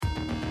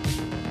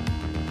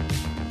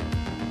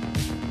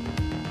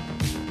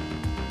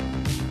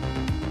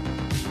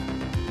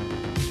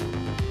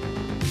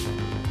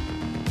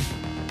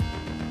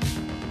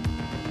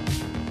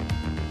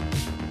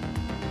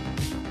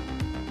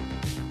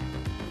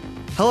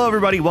Hello,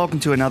 everybody. Welcome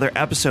to another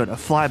episode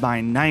of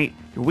By Nite,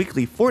 your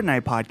weekly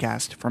Fortnite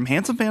podcast from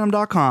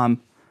handsomephantom.com.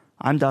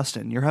 I'm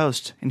Dustin, your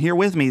host, and here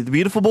with me, the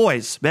beautiful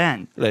boys,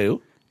 Ben.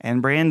 Hello.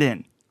 And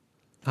Brandon.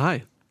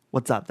 Hi.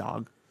 What's up,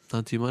 dog?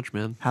 Not too much,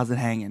 man. How's it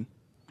hanging?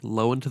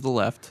 Low and to the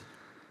left.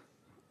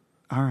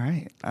 All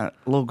right. A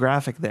little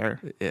graphic there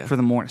for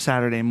the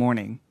Saturday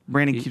morning.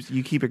 Brandon,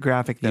 you keep it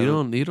graphic, though.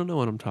 You don't know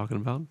what I'm talking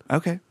about.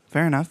 Okay,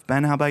 fair enough.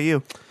 Ben, how about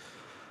you?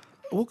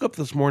 I woke up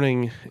this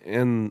morning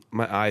and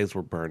my eyes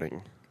were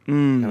burning,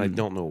 and I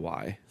don't know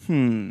why.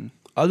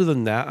 Other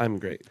than that, I'm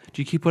great.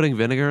 Do you keep putting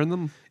vinegar in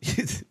them?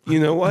 You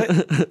know what?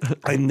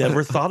 I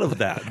never thought of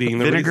that being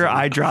the Vinegar reason.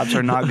 eye drops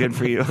are not good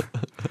for you.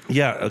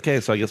 Yeah, okay,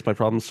 so I guess my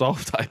problem's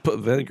solved. I put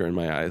vinegar in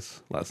my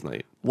eyes last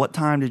night. What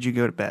time did you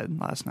go to bed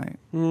last night?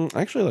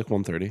 Actually, like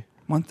 1:30.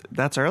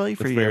 That's early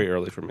for It's you. very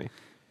early for me.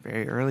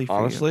 Very early for you.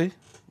 Honestly,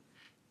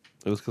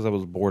 it was because I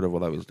was bored of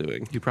what I was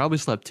doing. You probably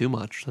slept too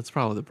much. That's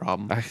probably the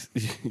problem.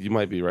 You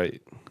might be right.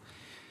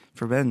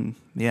 For Ben,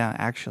 yeah,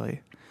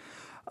 actually.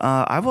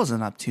 I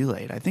wasn't up too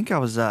late. I think I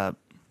was up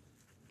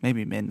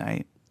maybe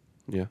midnight.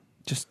 Yeah.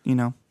 Just,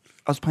 I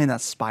was playing that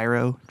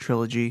Spyro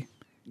trilogy.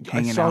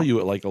 I saw you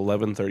at like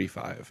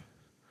 11:35.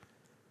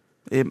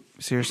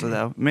 Seriously,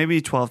 though. Maybe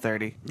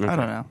 12:30. I Okay.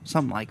 don't know.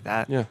 Something like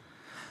that. Yeah.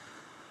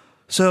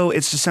 So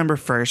it's December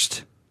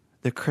 1st,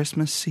 the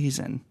Christmas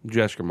season. Did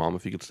you ask your mom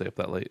if you could stay up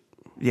that late?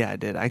 Yeah, I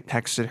did. I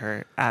texted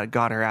her,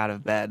 got her out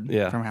of bed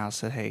from house,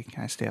 said, hey,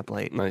 can I stay up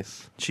late?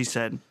 Nice. She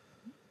said,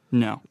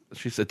 no.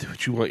 She said, do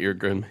what you want, you're a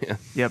grown man.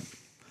 Yep.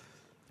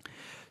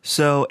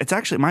 So it's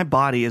actually, my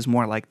body is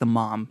more like the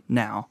mom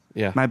now.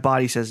 Yeah. My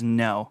body says,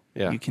 no,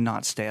 Yeah. you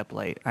cannot stay up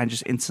late. I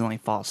just instantly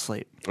fall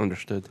asleep.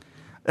 Understood.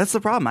 That's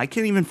the problem. I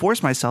can't even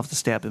force myself to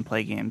stay up and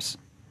play games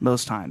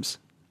most times.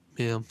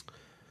 Yeah.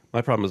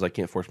 My problem is I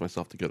can't force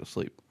myself to go to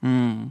sleep.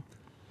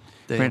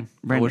 Damn. I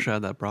Brandon. wish I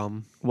had that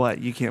problem.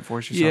 What? You can't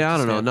force yourself Yeah, I to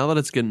don't stay know. up? Now that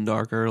it's getting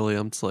dark early,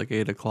 it's like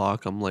 8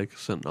 o'clock. I'm like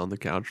sitting on the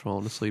couch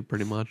falling asleep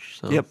pretty much.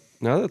 So. Yep.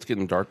 Now that it's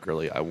getting dark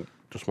early, I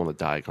just want to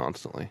die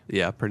constantly.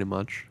 Yeah, pretty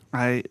much.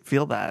 I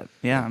feel that.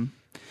 Yeah.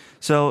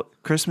 So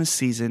Christmas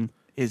season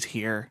is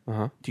here.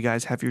 Uh-huh. Do you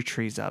guys have your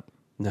trees up?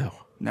 No.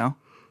 No?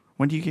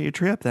 When do you get your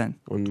tree up then?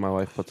 When my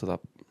wife puts it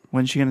up,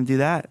 When's she going to do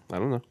that? I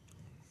don't know.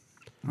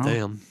 Oh.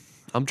 Damn.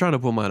 I'm trying to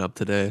put mine up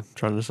today. I'm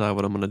trying to decide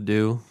what I'm going to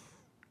do.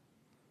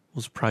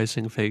 Was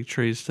pricing fake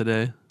trees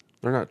today?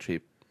 They're not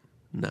cheap.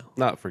 No.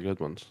 Not for good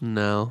ones.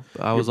 No.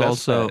 I Your was best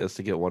also... bet is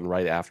to get one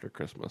right after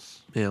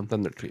Christmas. Yeah.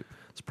 Then they're cheap.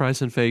 It's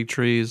pricing fake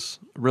trees.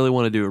 I really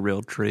want to do a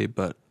real tree,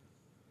 but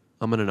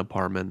I'm in an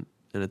apartment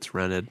and it's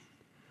rented.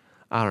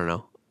 I don't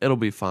know. It'll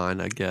be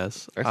fine, I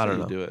guess. I don't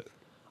know. Do it.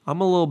 I'm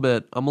a little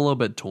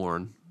bit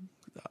torn.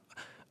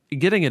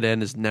 Getting it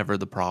in is never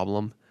the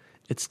problem.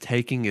 It's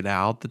taking it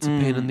out that's a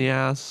pain in the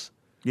ass.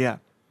 Yeah.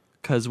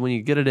 Because when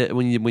you get it in,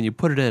 when you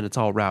put it in, it's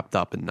all wrapped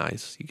up and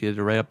nice. You get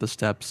it right up the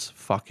steps.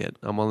 Fuck it.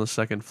 I'm on the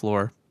second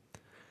floor.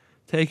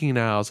 Taking it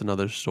out is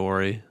another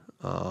story.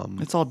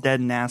 It's all dead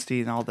and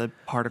nasty and all the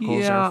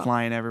particles are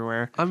flying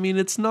everywhere. I mean,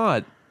 it's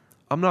not.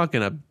 I'm not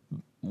gonna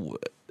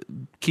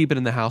keep it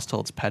in the house till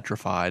it's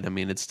petrified. I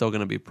mean, it's still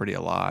gonna be pretty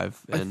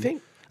alive.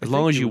 And as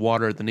long as you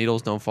water it, the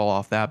needles don't fall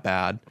off that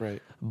bad.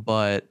 Right.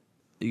 But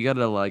you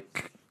gotta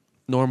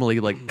normally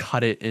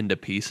cut it into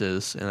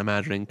pieces. And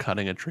imagining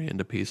cutting a tree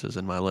into pieces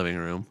in my living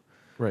room.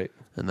 Right.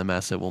 And the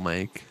mess it will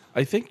make.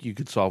 I think you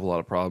could solve a lot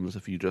of problems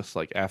if you just,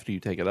 after you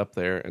take it up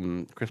there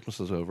and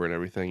Christmas is over and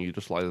everything, you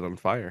just light it on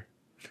fire.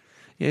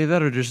 Yeah,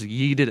 that or just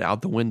yeet it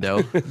out the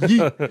window.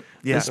 Yeet.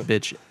 Yeah. This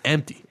bitch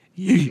empty.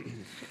 Yeet.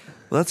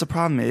 Well, that's the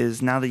problem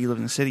is now that you live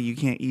in the city, you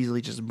can't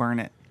easily just burn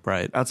it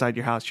Right. outside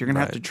your house. You're going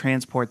to have to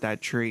transport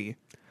that tree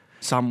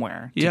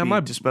somewhere to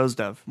be disposed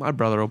of. My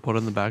brother will put it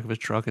in the back of his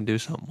truck and do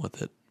something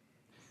with it.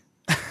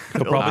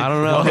 He'll probably, I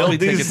don't know. He'll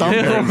do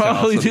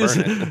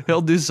something.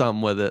 He'll do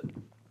something with it.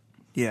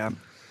 Yeah.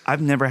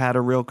 I've never had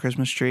a real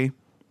Christmas tree.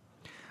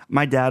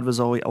 My dad was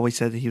always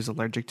said that he was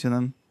allergic to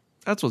them.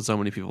 That's what so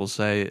many people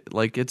say.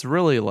 It's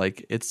really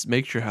it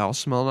makes your house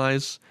smell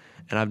nice,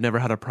 and I've never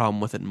had a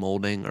problem with it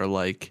molding or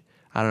I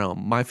don't know.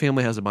 My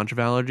family has a bunch of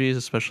allergies,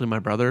 especially my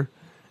brother,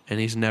 and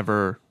he's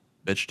never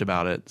bitched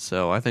about it.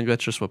 So I think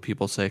that's just what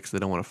people say because they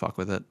don't want to fuck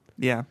with it.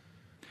 Yeah.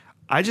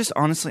 I just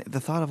honestly, the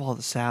thought of all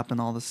the sap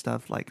and all this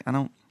stuff,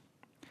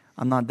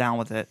 I'm not down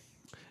with it.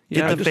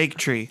 Yeah, Get the fake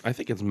tree. I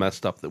think it's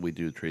messed up that we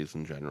do trees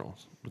in general.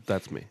 But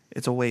that's me.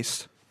 It's a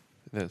waste.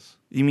 It is.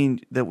 You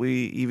mean that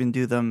we even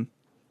do them,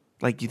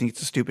 you think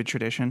it's a stupid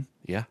tradition?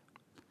 Yeah.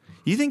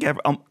 You think,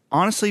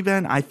 honestly,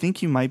 Ben, I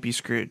think you might be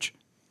Scrooge.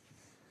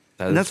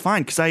 And that's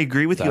fine, because I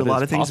agree with you a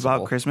lot of things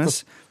about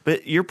Christmas.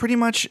 But you're pretty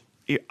much,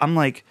 I'm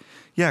like,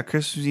 yeah,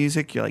 Christmas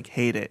music, you're like,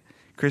 hate it.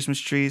 Christmas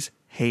trees,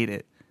 hate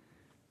it.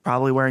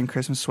 Probably wearing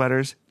Christmas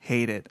sweaters,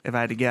 hate it, if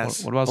I had to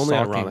guess. What about Only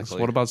stockings?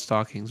 ironically. What about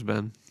stockings,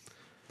 Ben?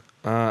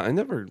 I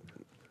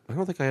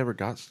don't think I ever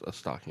got a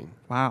stocking.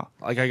 Wow.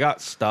 I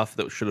got stuff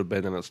that should have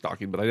been in a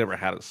stocking, but I never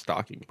had a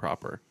stocking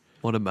proper.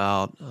 What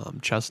about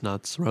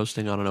chestnuts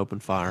roasting on an open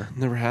fire?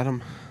 Never had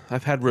them.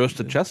 I've had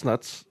roasted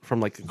chestnuts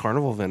from the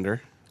carnival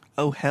vendor.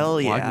 Oh, hell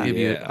Well,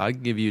 yeah. I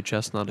can give you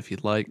chestnut if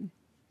you'd like.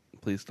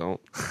 Please don't.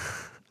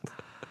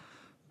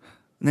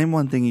 Name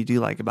one thing you do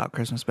like about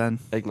Christmas, Ben.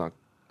 Eggnog.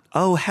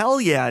 Oh, hell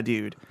yeah,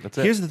 dude. That's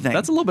it. Here's the thing.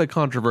 That's a little bit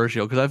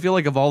controversial because I feel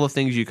like of all the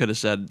things you could have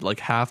said, like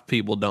half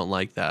people don't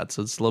like that.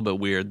 So it's a little bit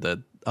weird that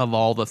of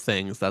all the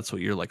things, that's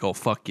what you're like, oh,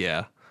 fuck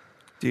yeah.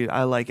 Dude,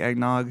 I like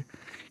eggnog.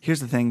 Here's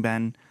the thing,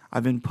 Ben.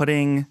 I've been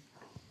putting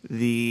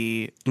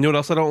the... You know what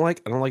else I don't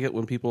like? I don't like it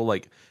when people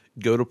like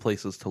go to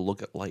places to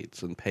look at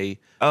lights and pay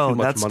too much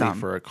that's money dumb.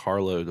 for a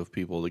carload of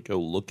people to go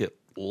look at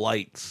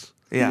lights.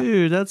 Yeah.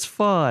 Dude, that's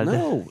fun.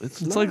 No,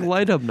 it's not. like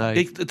light up night.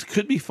 It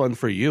could be fun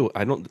for you.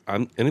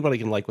 Anybody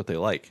can like what they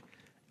like.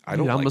 I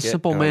don't. Dude, I'm like a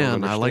simple it, and I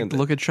don't man. I like understand to it.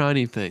 look at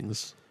shiny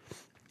things.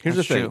 Here's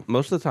That's the thing. true.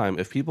 Most of the time,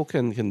 if people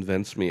can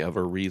convince me of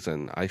a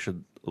reason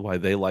why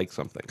they like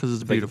something, 'Cause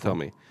it's they can beautiful. tell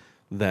me,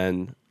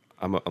 then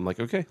I'm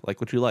like, okay,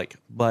 like what you like.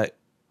 But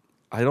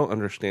I don't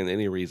understand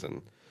any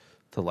reason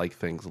to like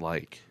things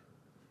like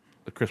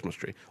the Christmas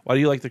tree. Why do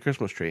you like the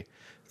Christmas tree?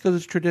 Because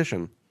it's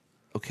tradition.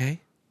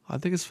 Okay, I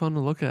think it's fun to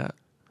look at.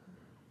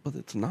 but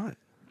it's not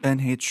Ben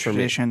hates for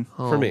tradition.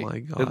 Oh for me. my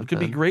God, It could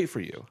be Ben. great for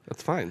you.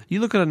 That's fine.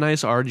 You look at a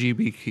nice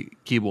RGB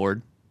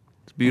keyboard.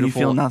 It's And you beautiful.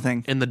 feel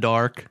nothing. In the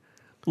dark.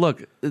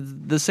 Look,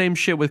 the same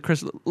shit with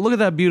Chris. Look at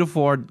that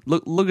beautiful art.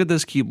 Look at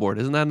this keyboard.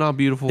 Isn't that not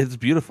beautiful? It's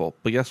beautiful,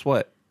 but guess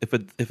what? If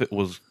it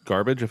was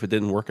garbage, if it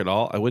didn't work at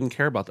all, I wouldn't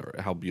care about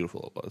how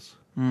beautiful it was.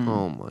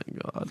 Oh my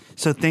God.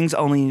 So things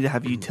only need to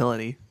have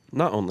utility.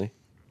 Not only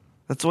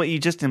That's what you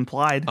just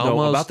implied. Oh. no,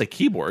 Almost- about the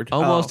keyboard.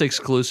 Almost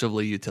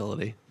exclusively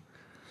utility.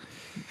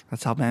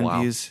 That's how Ben Wow.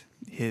 views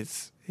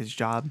his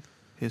job,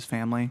 his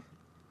family,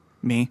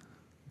 me,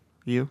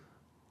 you.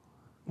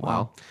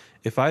 Wow.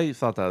 If I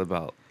thought that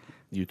about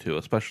you two,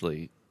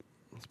 especially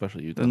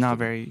you, Dustin, Not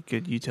very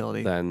good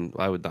utility. then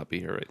I would not be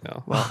here right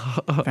now. Well,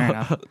 fair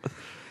enough.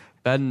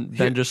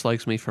 Ben just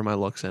likes me for my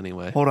looks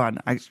anyway. Hold on.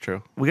 It's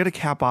true. We got to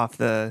cap off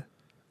the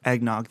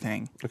eggnog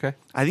thing. Okay.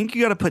 I think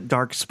you got to put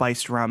dark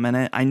spiced rum in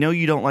it. I know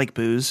you don't like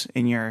booze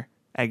in your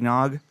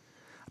eggnog.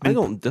 I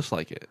don't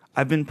dislike it.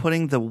 I've been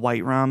putting the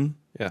white rum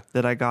Yeah.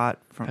 that I got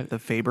from the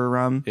Faber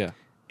rum. Yeah.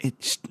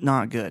 It's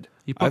not good.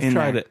 You put I've in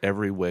tried there. it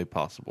every way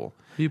possible.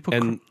 You put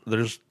And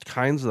there's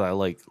kinds that I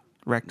like.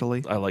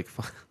 Rectally. I like.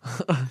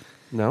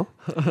 No,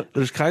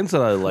 there's kinds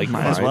that I like.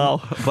 Might as fine,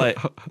 well. But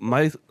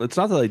it's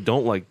not that I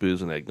don't like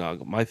booze and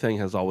eggnog. My thing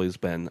has always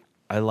been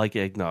I like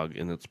eggnog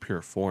in its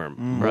pure form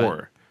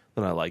more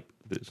than I like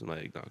booze in my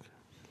eggnog.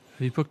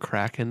 Have you put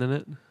Kraken in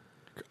it?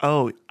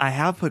 Oh, I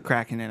have put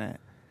Kraken in it.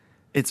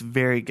 It's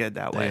very good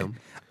that way. Damn.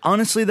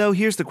 Honestly, though,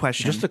 here's the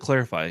question. Just to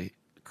clarify,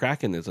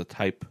 Kraken is a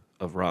type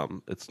of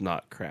rum. It's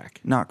not crack.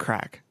 Not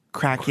crack.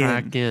 Kraken.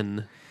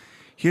 Kraken.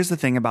 Here's the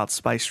thing about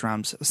spiced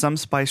rums. Some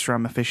spiced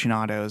rum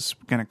aficionados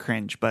are going to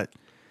cringe, but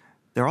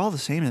they're all the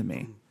same to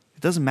me.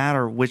 It doesn't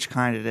matter which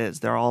kind it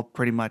is. They're all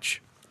pretty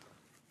much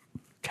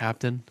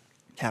Captain.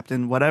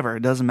 Captain, whatever.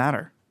 It doesn't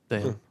matter.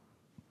 Damn.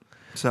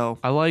 So,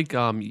 I like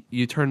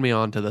you turned me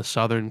on to the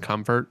Southern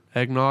Comfort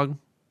eggnog.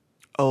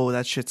 oh,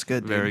 that shit's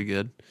good. Dude. Very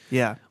good.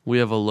 Yeah. We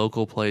have a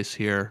local place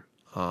here.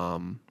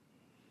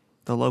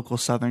 The local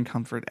Southern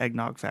Comfort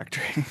Eggnog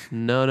Factory.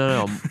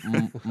 No.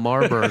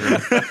 Marburger.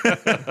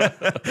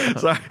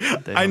 Sorry.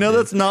 Damn, I know dude.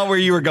 that's not where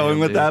you were going Damn,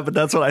 with dude. that, but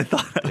that's what I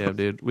thought. Yeah,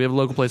 dude. We have a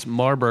local place.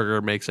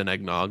 Marburger makes an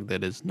eggnog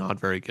that is not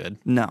very good.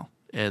 No.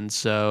 And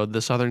so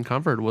the Southern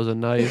Comfort was a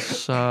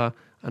nice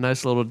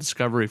little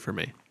discovery for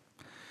me.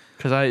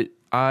 Because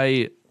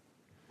I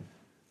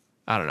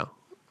don't know.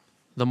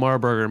 The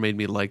Marburger made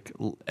me like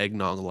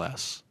eggnog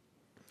less.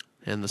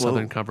 And the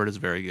Southern Comfort is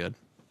very good.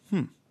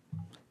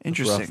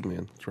 Interesting. It's rough,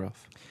 man. It's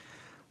rough.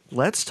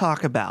 Let's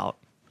talk about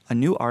a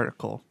new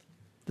article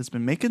that's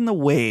been making the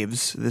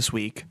waves this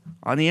week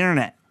on the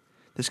internet.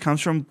 This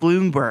comes from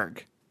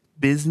Bloomberg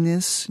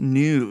Business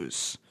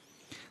News.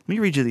 Let me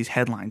read you these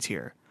headlines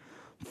here.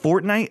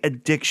 Fortnite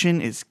addiction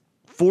is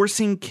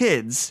forcing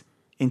kids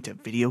into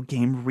video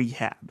game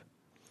rehab.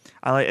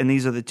 And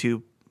these are the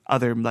two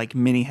other like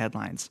mini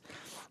headlines.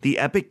 The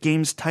Epic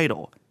Games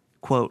title,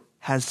 quote,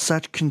 has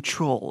such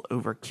control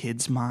over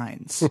kids'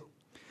 minds.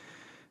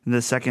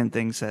 The second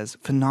thing says,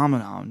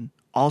 phenomenon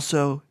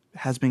also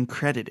has been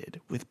credited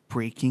with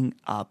breaking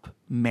up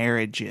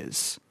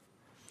marriages.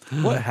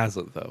 What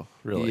hasn't though?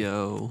 Really?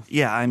 Yo.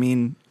 Yeah, I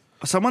mean,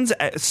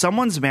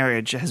 someone's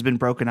marriage has been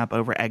broken up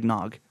over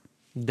eggnog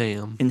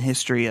Damn. in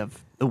history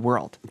of the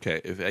world.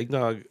 Okay, if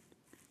eggnog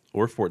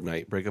or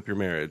Fortnite break up your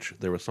marriage,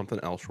 there was something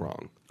else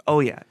wrong. Oh,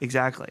 yeah,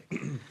 exactly.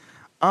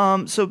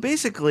 So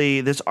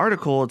basically, this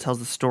article tells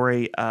the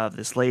story of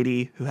this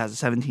lady who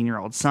has a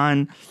 17-year-old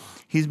son.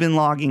 He's been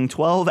logging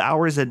 12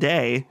 hours a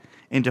day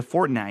into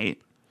Fortnite.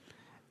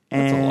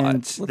 That's a lot. And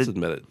Let's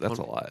admit it. That's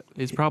a lot.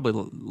 He's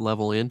probably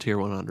level in tier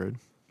 100.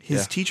 his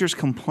Yeah. teachers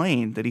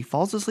complained that he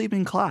falls asleep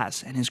in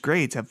class and his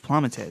grades have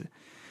plummeted.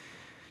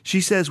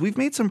 She says, we've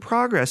made some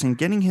progress in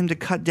getting him to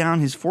cut down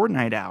his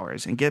Fortnite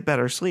hours and get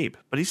better sleep,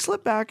 but he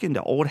slipped back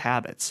into old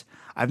habits.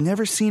 I've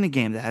never seen a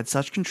game that had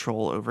such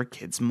control over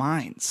kids'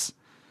 minds.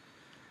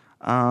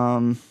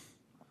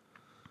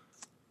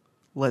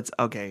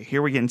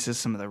 Here we get into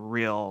some of the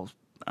real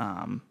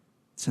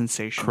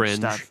sensational Cringe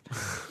stuff.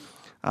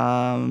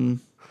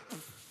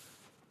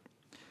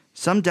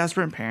 Some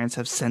desperate parents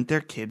have sent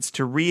their kids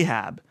to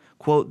rehab.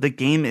 Quote, the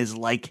game is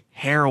like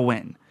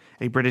heroin.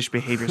 A British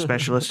behavior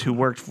specialist who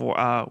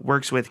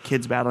works with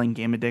kids battling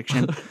game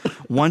addiction.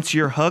 Once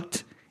you're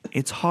hooked,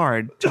 it's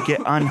hard to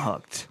get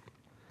unhooked.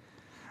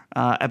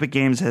 Epic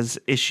Games has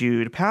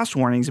issued past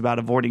warnings about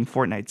avoiding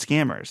Fortnite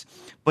scammers,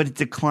 but it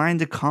declined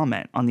to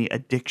comment on the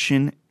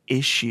addiction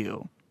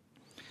issue.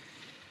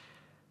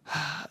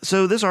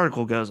 So this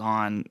article goes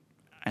on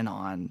and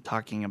on,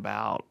 talking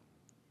about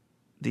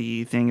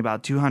the thing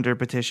about 200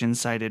 petitions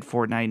cited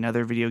Fortnite and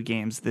other video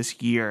games this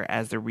year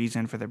as the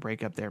reason for the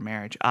breakup of their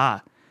marriage.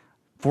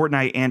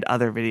 Fortnite and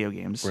other video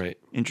games. Right.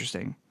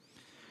 Interesting.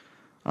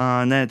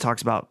 And then it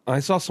talks about... I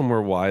saw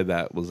somewhere why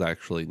that was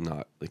actually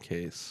not the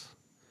case.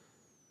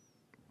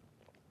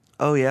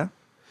 Oh, yeah?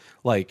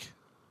 Like,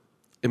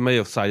 it may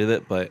have cited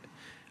it, but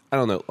I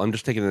don't know. I'm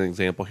just taking an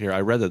example here.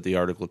 I read the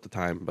article at the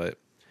time, but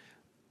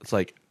it's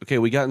like, okay,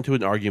 we got into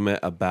an argument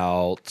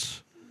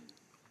about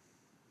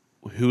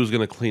who was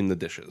going to clean the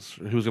dishes,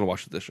 or who was going to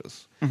wash the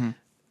dishes. Mm-hmm.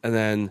 And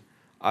then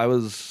I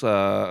was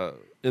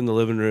in the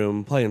living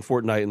room playing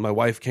Fortnite, and my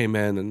wife came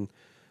in and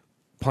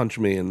punched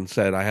me and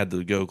said I had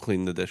to go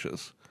clean the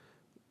dishes.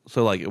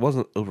 So, like, it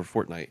wasn't over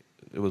Fortnite.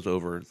 It was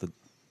over the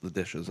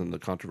dishes and the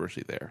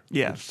controversy there.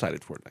 Yeah. Which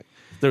cited Fortnite.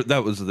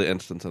 That was the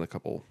instance in a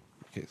couple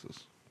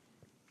cases.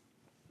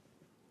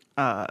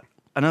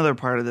 Another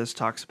part of this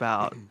talks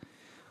about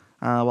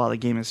while the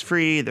game is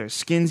free, there's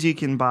skins you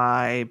can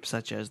buy,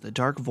 such as the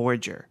Dark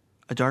Voyager,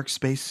 a dark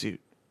spacesuit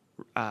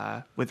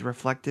with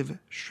reflective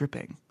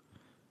stripping.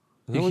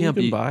 You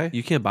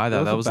can't buy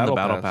that. That was in the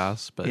Battle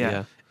Pass. But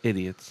yeah.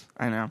 Idiots.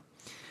 I know.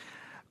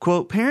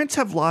 Quote, parents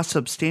have lost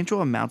substantial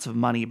amounts of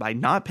money by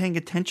not paying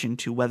attention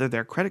to whether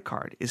their credit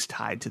card is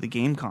tied to the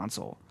game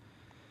console.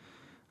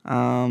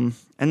 And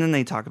then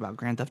they talk about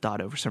Grand Theft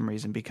Auto for some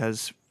reason,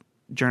 because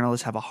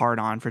journalists have a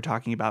hard-on for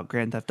talking about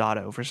Grand Theft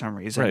Auto for some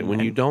reason. Right.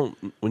 When you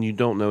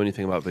don't know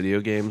anything about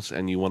video games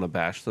and you want to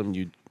bash them,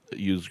 you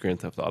use Grand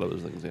Theft Auto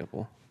as an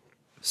example.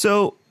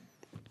 So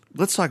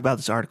let's talk about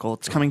this article.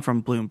 It's coming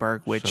from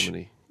Bloomberg, which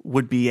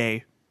would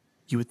be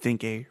you would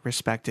think a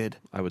respected...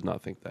 I would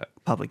not think that.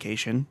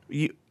 ...publication.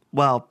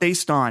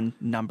 Based on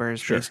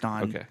numbers, based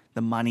on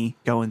the money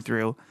going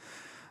through.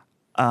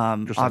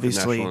 Just obviously, like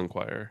the National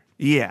Enquirer.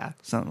 Yeah,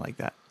 something like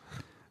that.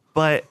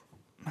 But,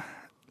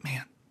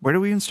 man, where do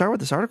we even start with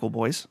this article,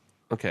 boys?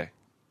 Okay.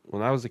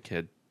 When I was a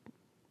kid,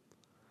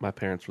 my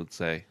parents would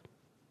say,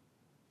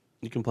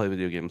 you can play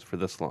video games for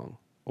this long.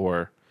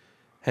 Or,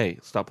 hey,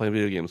 stop playing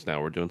video games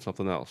now. We're doing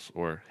something else.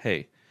 Or,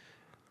 hey,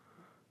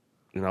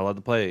 you're not allowed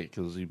to play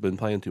because you've been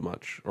playing too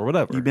much. Or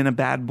whatever. You've been a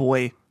bad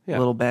boy,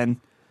 little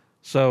Ben.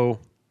 So,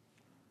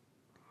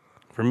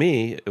 for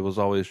me, it was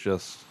always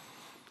just...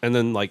 And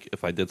then, like,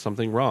 if I did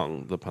something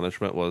wrong, the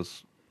punishment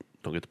was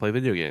don't get to play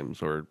video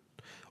games or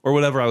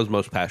whatever I was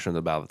most passionate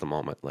about at the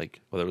moment,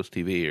 like whether it was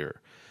TV or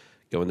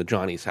going to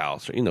Johnny's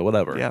house or,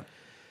 whatever. Yeah.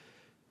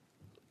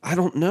 I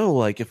don't know.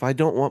 Like, if I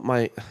don't want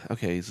my...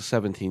 Okay, he's a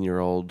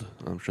 17-year-old.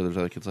 I'm sure there's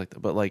other kids like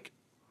that. But, like,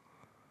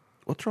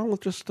 what's wrong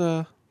with just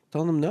telling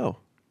him no?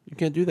 You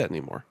can't do that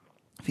anymore.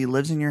 If he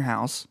lives in your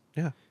house,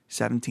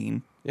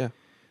 17,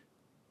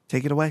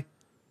 take it away.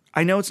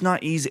 I know it's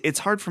not easy. It's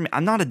hard for me.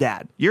 I'm not a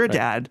dad. You're a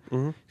dad.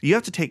 Mm-hmm. You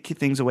have to take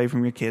things away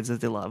from your kids that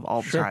they love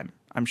all the time,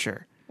 I'm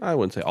sure. I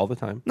wouldn't say all the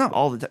time. Not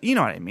all the time. You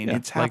know what I mean.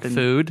 It's happened.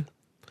 Like food.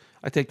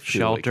 I take food,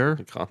 shelter,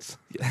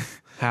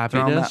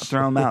 happiness.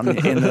 Throw them out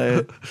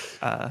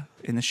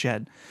in the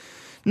shed.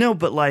 No,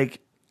 but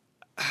like,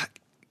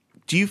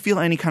 do you feel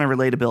any kind of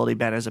relatability,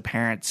 Ben, as a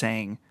parent,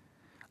 saying,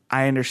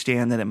 I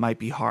understand that it might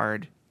be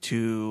hard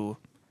to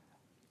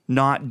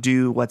not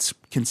do what's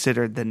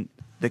considered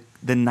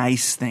the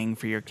nice thing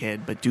for your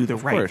kid, but do the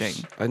right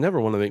thing. I never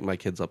want to make my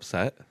kids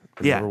upset.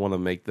 I never want to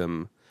make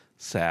them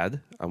sad.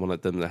 I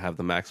want them to have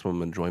the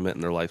maximum enjoyment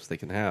in their lives they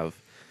can have.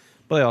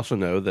 But I also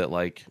know that,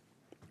 like,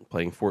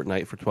 playing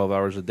Fortnite for 12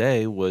 hours a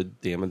day would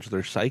damage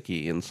their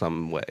psyche in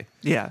some way.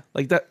 Yeah.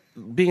 Like that,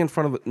 being in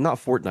front of, not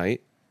Fortnite,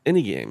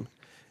 any game,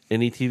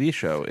 any TV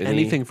show.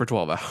 Anything for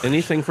 12 hours.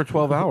 Anything for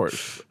 12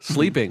 hours.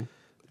 Sleeping.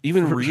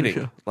 Even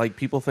reading. Like,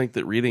 people think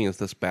that reading is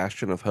this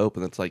bastion of hope,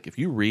 and it's like, if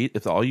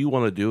all you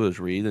want to do is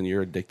read and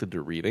you're addicted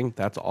to reading,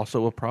 that's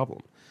also a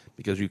problem,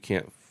 because you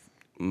can't,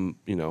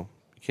 you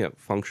can't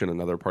function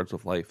in other parts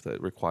of life that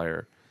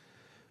require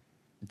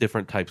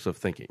different types of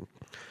thinking.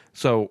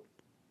 So,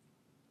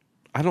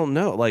 I don't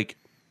know, like,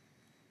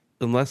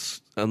 unless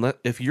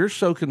if you're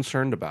so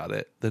concerned about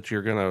it that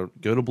you're going to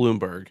go to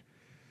Bloomberg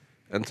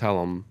and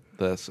tell them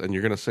this, and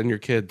you're going to send your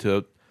kid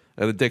to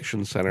an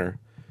addiction center.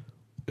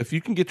 If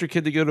you can get your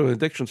kid to go to an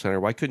addiction center,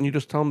 why couldn't you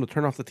just tell them to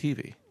turn off the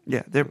TV?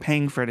 Yeah, they're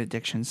paying for an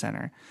addiction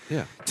center.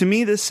 Yeah. To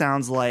me, this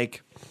sounds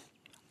like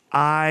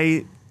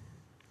I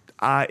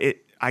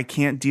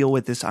can't deal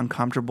with this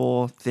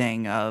uncomfortable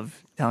thing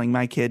of telling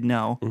my kid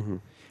no,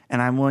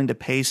 and I'm willing to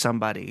pay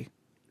somebody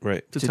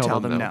to tell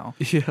them no.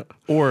 Yeah.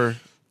 Or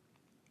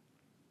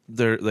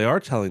they are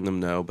telling them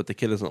no, but the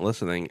kid isn't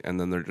listening, and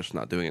then they're just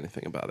not doing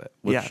anything about it.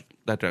 Which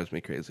that drives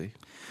me crazy.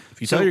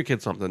 If you tell your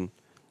kid something,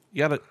 you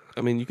gotta.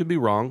 I mean, you could be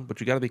wrong, but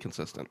you got to be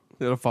consistent.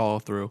 You gotta follow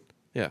through.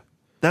 Yeah,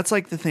 that's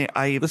like the thing.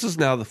 This is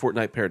now the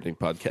Fortnite parenting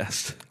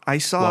podcast. I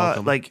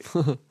saw like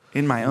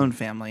in my own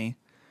family.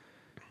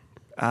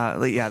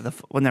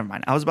 Never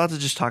mind. I was about to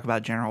just talk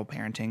about general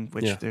parenting,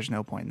 which there's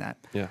no point in that.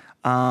 Yeah.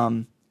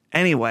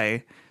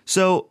 Anyway,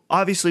 so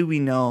obviously we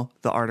know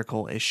the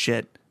article is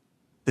shit.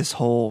 This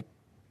whole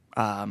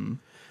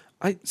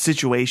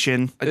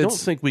situation. I don't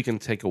think we can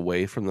take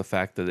away from the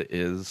fact that it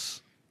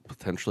is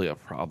potentially a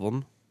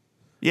problem.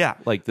 Yeah.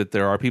 Like that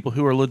there are people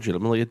who are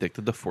legitimately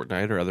addicted to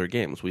Fortnite or other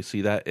games. We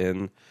see that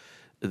in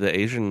the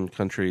Asian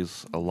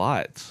countries a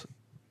lot,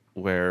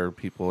 where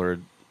people are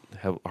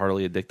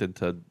hardly addicted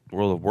to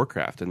World of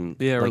Warcraft and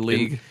or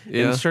League.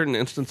 In certain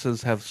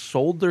instances have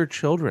sold their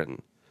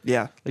children.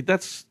 Yeah. Like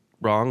that's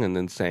wrong and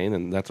insane,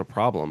 and that's a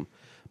problem.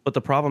 But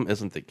the problem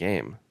isn't the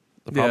game.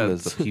 The problem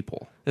is the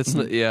people. It's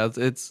not,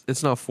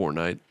 it's not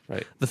Fortnite.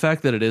 Right. The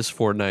fact that it is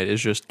Fortnite is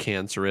just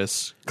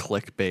cancerous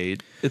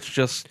clickbait. It's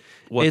just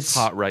what's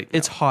hot right now.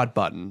 It's hot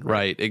button,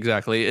 right?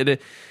 Exactly. It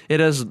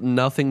has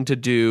nothing to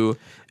do.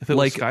 If it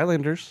was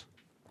Skylanders.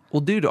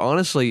 Well, dude,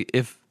 honestly,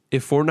 if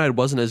Fortnite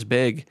wasn't as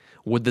big,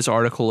 would this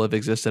article have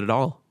existed at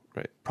all?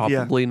 Right.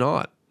 Probably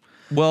not.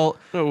 Well,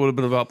 no, it would have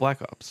been about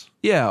Black Ops.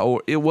 Yeah,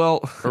 or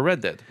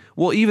Red Dead.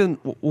 Well, even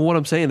what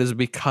I'm saying is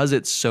because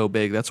it's so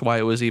big, that's why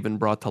it was even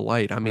brought to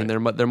light. I mean, there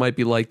might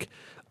be like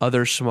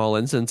other small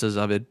instances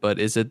of it, but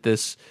is it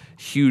this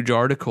huge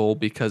article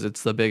because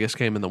it's the biggest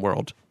game in the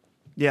world?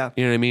 Yeah.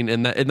 You know what I mean?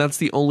 And that's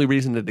the only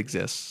reason it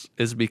exists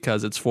is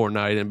because it's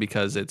Fortnite and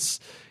because it's,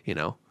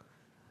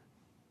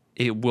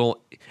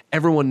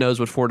 everyone knows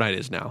what Fortnite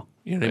is now.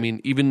 You know what I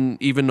mean?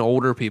 Even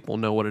older people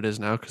know what it is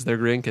now because they're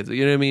grandkids.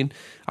 You know what I mean?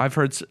 I've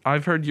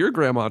heard your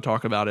grandma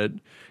talk about it.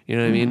 You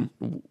know what I mean?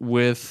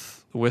 With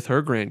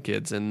her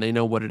grandkids, and they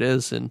know what it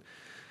is. And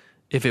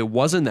if it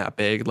wasn't that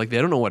big, like they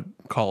don't know what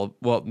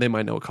they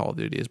might know what Call of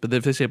Duty is, but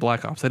if they say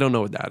Black Ops, they don't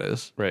know what that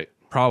is. Right.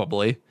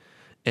 Probably.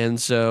 And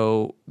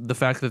so the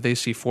fact that they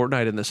see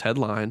Fortnite in this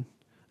headline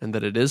and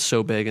that it is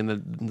so big and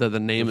that the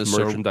name is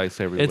merchandise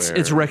everywhere.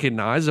 It's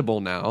recognizable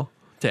now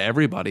to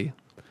everybody.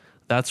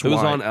 It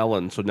was on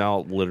Ellen, so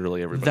now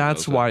literally everybody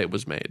That's knows why it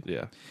was made.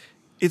 Yeah.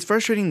 It's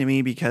frustrating to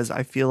me because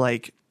I feel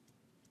like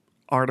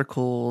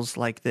articles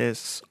like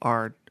this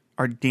are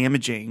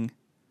damaging.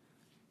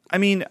 I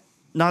mean,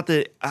 not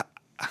that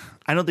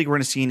I don't think we're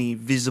going to see any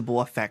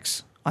visible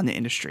effects on the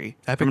industry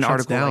from an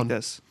article like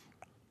this.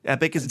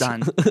 Epic is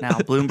done now.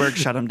 Bloomberg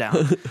shut them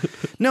down.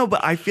 No,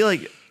 but I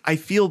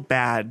feel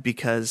bad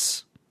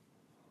because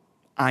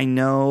I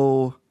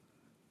know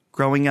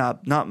growing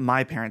up, not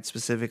my parents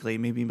specifically,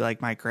 maybe like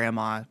my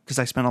grandma, because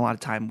I spent a lot of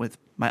time with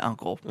my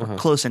uncle,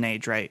 close in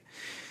age, right?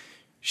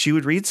 She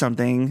would read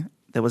something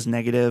that was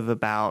negative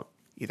about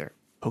either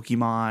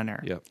Pokemon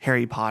or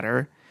Harry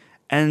Potter,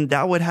 and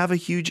that would have a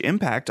huge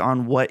impact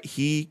on what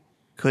he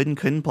could and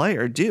couldn't play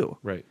or do.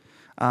 Right.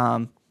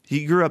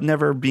 He grew up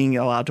never being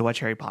allowed to watch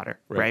Harry Potter,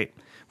 right?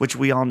 Which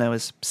we all know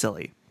is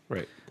silly.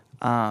 Right.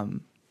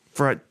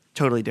 For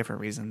totally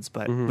different reasons,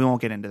 but we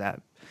won't get into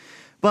that.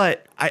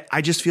 But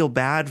I just feel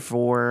bad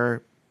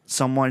for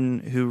someone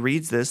who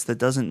reads this that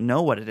doesn't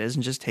know what it is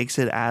and just takes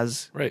it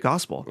as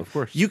gospel. Of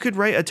course. You could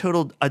write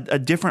a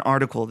different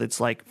article that's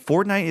like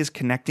Fortnite is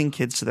connecting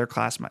kids to their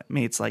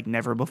classmates like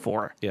never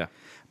before. Yeah.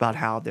 About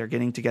how they're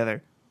getting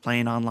together,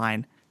 playing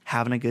online,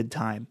 having a good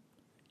time.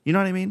 You know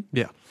what I mean?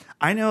 Yeah.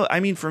 I know. I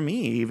mean, for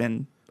me,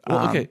 even.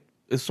 Well, okay.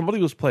 If somebody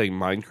was playing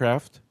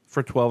Minecraft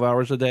for 12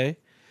 hours a day,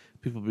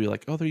 people would be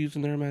like, oh, they're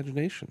using their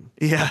imagination.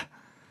 Yeah.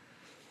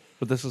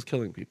 But this is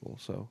killing people,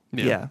 so.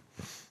 Yeah.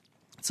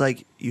 It's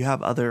like you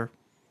have other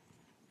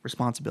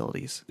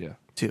responsibilities. Yeah.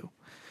 Too.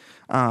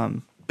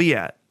 But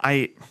yeah,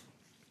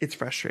 it's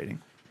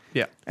frustrating.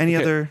 Yeah. Any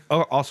other?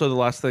 Oh, also, the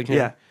last thing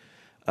here.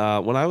 Yeah.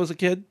 When I was a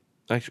kid,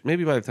 actually,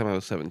 maybe by the time I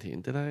was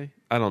 17, did I?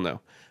 I don't know.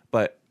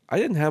 But I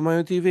didn't have my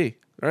own TV.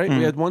 All right,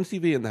 we had one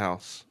TV in the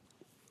house.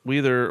 We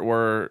either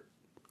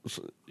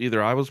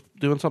I was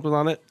doing something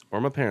on it, or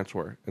my parents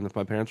were. And if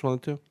my parents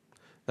wanted to,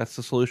 that's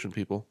the solution,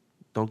 people.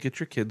 Don't get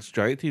your kids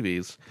giant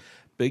TVs,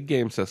 big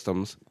game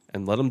systems,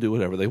 and let them do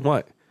whatever they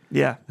want.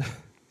 Yeah.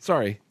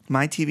 Sorry.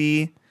 My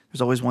TV,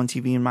 there's always one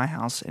TV in my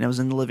house, and it was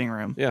in the living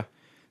room. Yeah.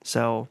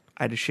 So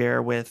I had to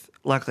share with.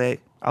 Luckily,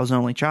 I was an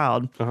only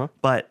child,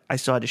 but I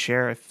still had to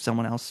share if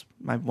someone else,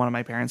 one of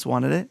my parents,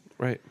 wanted it.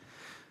 Right.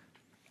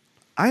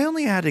 I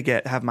only had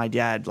to have my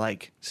dad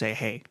say,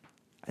 "Hey,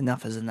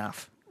 enough is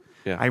enough."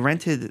 Yeah. I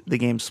rented the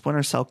game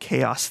Splinter Cell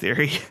Chaos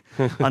Theory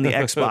on the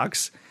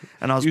Xbox,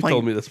 and I was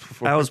told me this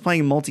before. I was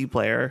playing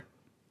multiplayer,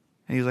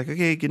 and he was like,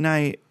 "Okay, good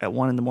night." At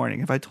 1 a.m.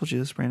 Have I told you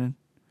this, Brandon?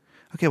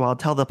 Okay, well, I'll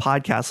tell the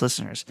podcast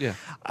listeners. Yeah.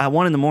 At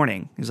 1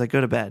 a.m, he was like, "Go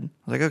to bed."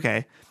 I was like, "Okay."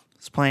 I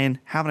was playing,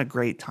 having a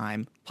great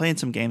time, playing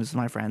some games with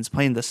my friends,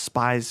 playing the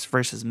Spies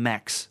versus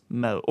Mechs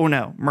mode. Oh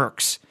no,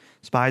 Mercs.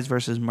 Spies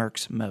versus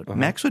Mercs mode.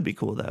 Mechs would be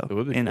cool though. It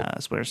would be in cool.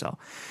 Splinter Cell.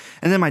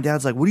 And then my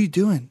dad's like, "What are you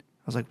doing?"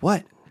 I was like,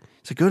 "What?"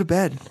 He's like, go to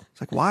bed.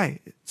 It's like, why?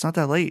 It's not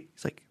that late.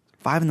 He's like,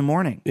 5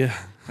 a.m. Yeah.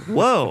 Like,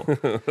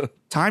 whoa.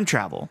 Time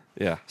travel.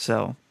 Yeah.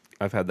 So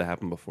I've had that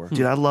happen before.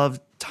 dude, I love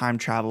time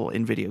travel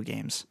in video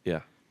games.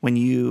 Yeah. When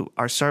you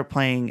start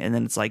playing and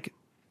then it's like,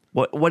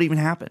 what even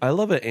happened? I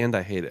love it and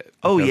I hate it.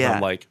 Oh, yeah.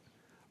 I'm like,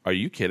 are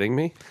you kidding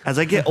me? As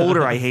I get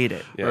older, I hate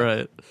it. Yeah.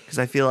 Right. Because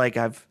I feel like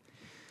I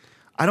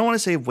don't want to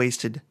say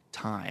wasted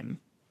time.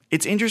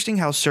 It's interesting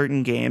how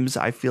certain games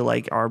I feel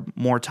like are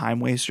more time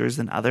wasters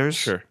than others.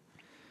 Sure.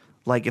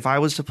 Like if I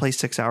was to play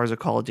 6 hours of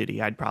Call of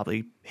Duty, I'd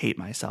probably hate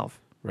myself.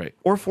 Right.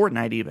 Or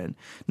Fortnite even.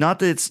 Not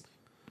that it's...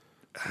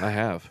 I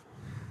have.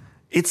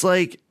 It's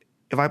like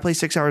if I play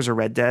 6 hours of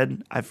Red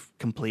Dead, I've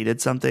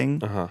completed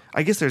something. Uh-huh.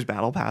 I guess there's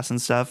Battle Pass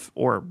and stuff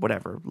or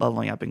whatever,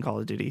 leveling up in Call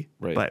of Duty.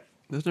 Right. But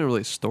There's no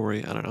really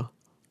story. I don't know.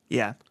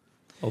 yeah.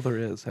 Oh, there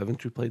is.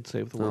 Haven't you played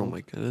Save the World? Oh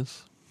my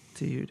goodness.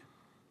 Dude.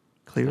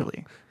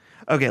 Clearly.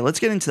 Okay, let's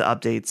get into the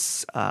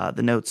updates,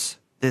 the notes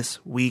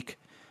this week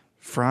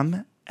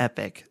from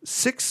Epic.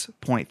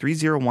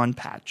 6.301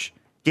 patch.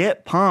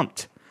 Get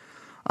pumped.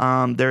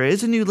 There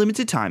is a new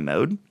limited time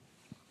mode.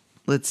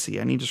 Let's see.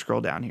 I need to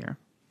scroll down here.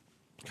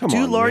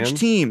 Two large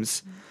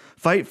teams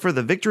fight for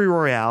the victory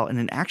royale in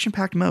an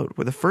action-packed mode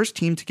where the first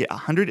team to get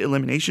 100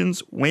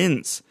 eliminations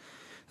wins.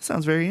 That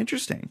sounds very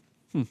interesting.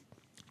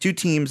 2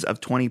 teams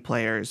of 20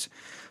 players.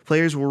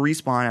 Players will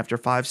respawn after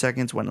 5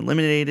 seconds when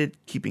eliminated,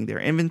 keeping their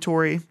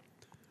inventory.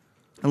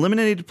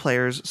 Eliminated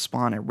players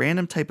spawn a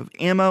random type of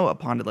ammo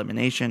upon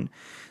elimination,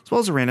 as well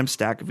as a random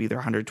stack of either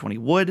 120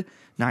 wood,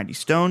 90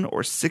 stone,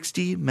 or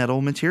 60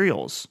 metal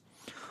materials.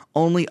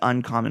 Only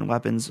uncommon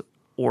weapons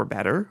or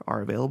better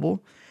are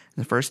available.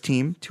 And the first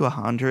team to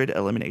 100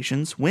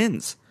 eliminations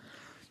wins.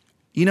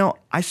 You know,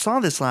 I saw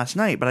this last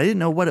night, but I didn't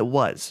know what it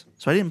was,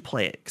 so I didn't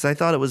play it because I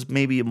thought it was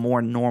maybe a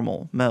more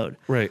normal mode.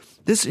 Right.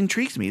 This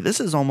intrigues me. This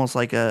is almost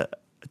like a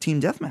team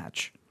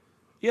deathmatch.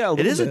 Yeah,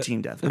 it is a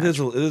team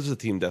deathmatch. It is a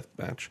team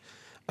deathmatch.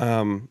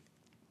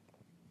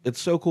 It's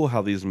so cool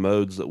how these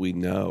modes that we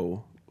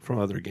know from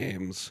other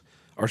games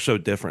are so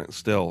different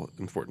still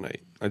in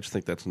Fortnite. I just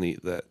think that's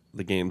neat that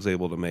the game's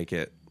able to make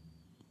it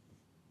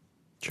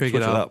Switch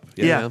it up.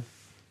 Yeah.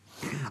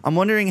 I'm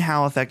wondering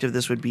how effective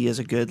this would be as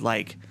a good,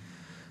 like,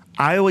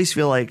 I always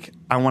feel like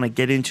I want to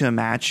get into a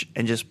match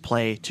and just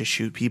play to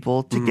shoot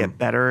people to get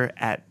better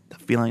at the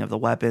feeling of the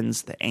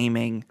weapons, the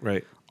aiming,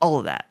 Right. all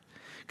of that.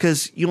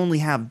 Because you only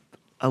have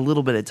a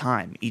little bit of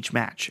time each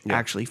match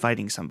actually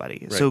fighting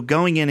somebody. Right. So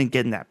going in and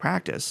getting that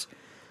practice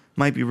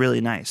might be really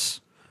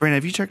nice. Brandon,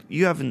 have you checked?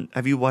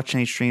 Have you watched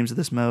any streams of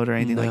this mode or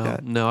anything like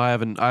that? No, I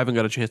haven't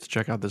got a chance to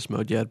check out this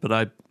mode yet,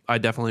 but I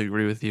definitely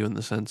agree with you in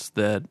the sense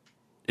that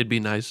it'd be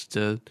nice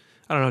to,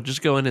 I don't know,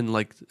 just go in and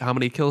like, how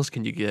many kills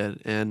can you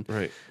get? And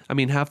Right. I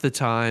mean, half the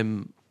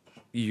time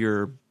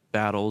your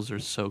battles are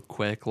so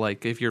quick.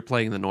 Like if you're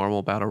playing the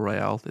normal battle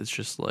royale, it's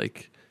just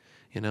like,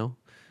 you know,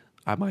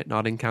 I might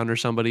not encounter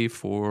somebody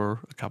for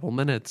a couple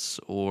minutes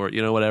or,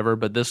 you know, whatever,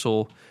 but this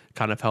will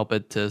kind of help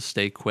it to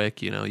stay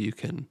quick. You know, you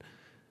can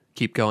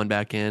keep going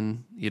back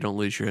in. You don't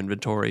lose your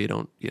inventory. You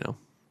don't, you know,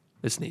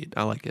 it's neat.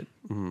 I like it.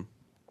 Mm-hmm.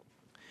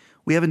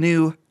 We have a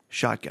new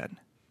shotgun.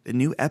 The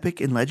new epic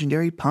and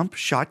legendary pump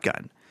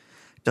shotgun.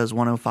 Does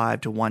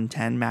 105 to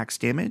 110 max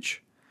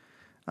damage.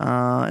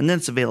 And then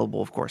it's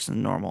available, of course,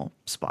 in normal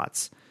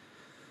spots.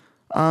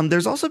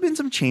 There's also been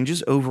some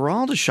changes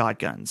overall to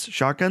shotguns.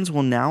 Shotguns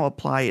will now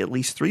apply at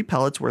least 3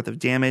 pellets worth of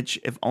damage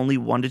if only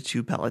 1 to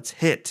 2 pellets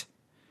hit.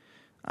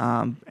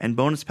 And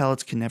bonus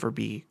pellets can never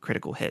be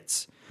critical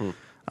hits.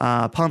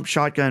 Pump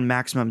shotgun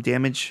maximum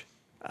damage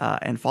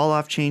and fall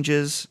off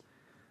changes.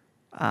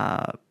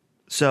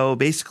 So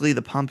basically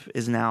the pump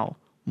is now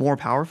more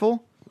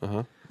powerful.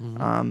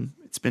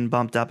 It's been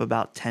bumped up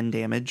about 10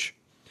 damage.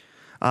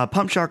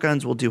 Pump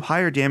shotguns will do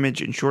higher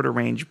damage in shorter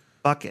range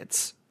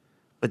buckets,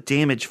 but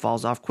damage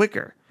falls off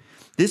quicker.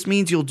 This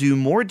means you'll do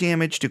more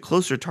damage to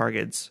closer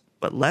targets,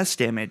 but less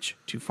damage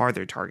to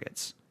farther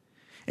targets.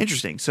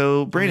 Interesting.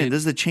 So, Brandon, this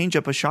is the change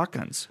up of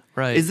shotguns.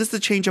 Right. Is this the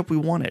change up we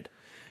wanted?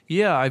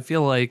 Yeah, I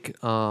feel like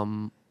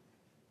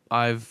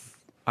I've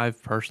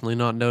personally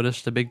not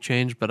noticed a big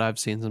change, but I've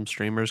seen some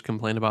streamers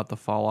complain about the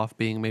fall off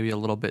being maybe a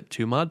little bit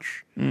too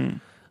much.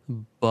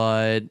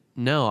 But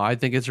no, I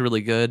think it's really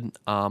good,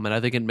 and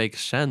I think it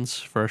makes sense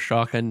for a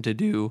shotgun to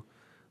do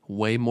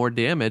way more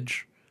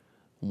damage,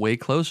 way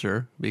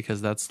closer,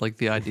 because that's like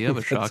the idea of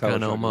a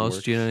shotgun almost.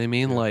 Works. You know what I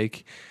mean? Yeah.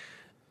 Like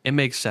it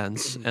makes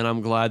sense, and I'm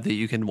glad that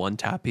you can one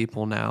tap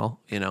people now.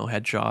 You know,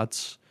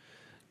 headshots,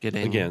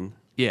 getting Again.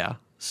 Yeah,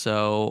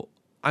 so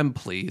I'm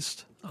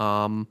pleased.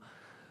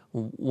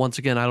 Once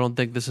again, I don't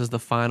think this is the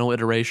final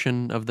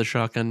iteration of the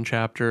shotgun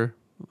chapter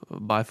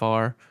by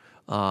far.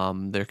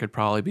 There could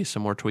probably be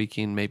some more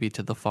tweaking, maybe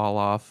to the fall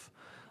off,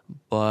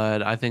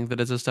 but I think that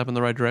it's a step in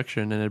the right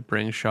direction, and it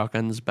brings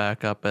shotguns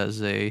back up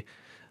as a,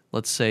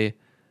 let's say,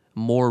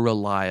 more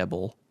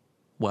reliable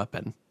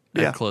weapon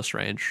at close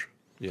range.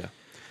 Yeah.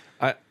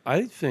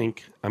 I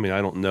think, I mean,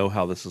 I don't know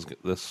how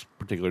this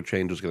particular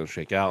change is going to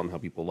shake out and how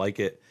people like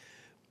it,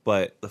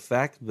 but the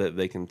fact that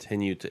they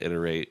continue to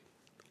iterate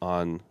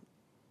on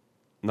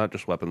not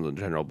just weapons in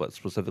general, but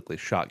specifically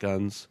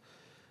shotguns,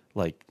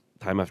 like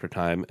time after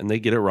time, and they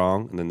get it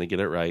wrong, and then they get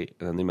it right,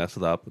 and then they mess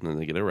it up, and then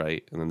they get it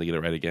right, and then they get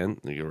it right again,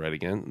 and they get it right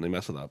again, and they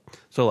mess it up.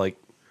 So, like,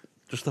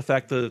 just the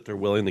fact that they're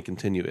willing to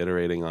continue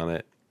iterating on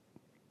it,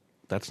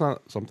 that's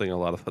not something a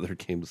lot of other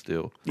games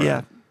do.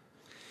 Yeah.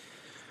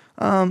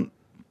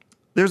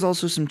 There's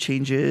also some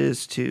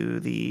changes to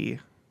the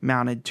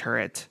mounted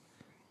turret.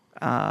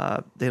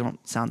 They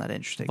don't sound that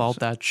interesting. Vault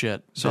that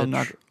shit. So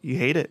you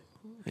hate it?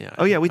 Yeah.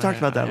 Oh, yeah, we talked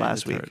about that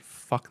last week.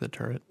 Fuck the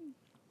turret.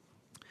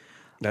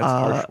 That's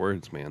harsh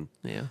words, man.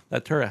 Yeah.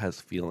 That turret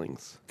has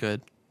feelings.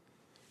 Good.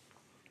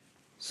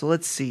 So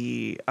let's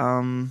see.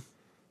 They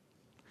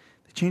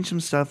changed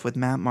some stuff with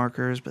map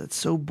markers, but it's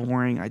so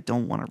boring, I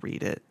don't want to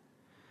read it.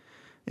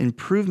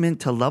 Improvement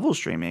to level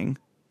streaming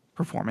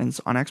performance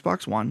on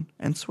Xbox One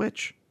and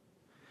Switch.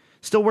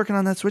 Still working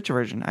on that Switch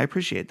version. I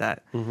appreciate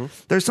that. Mm-hmm.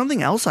 There's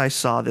something else I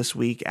saw this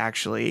week,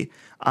 actually.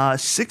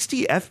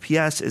 60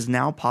 FPS is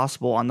now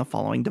possible on the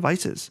following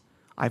devices.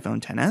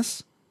 iPhone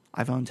XS,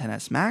 iPhone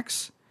XS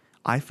Max,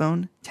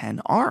 iPhone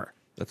XR.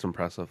 That's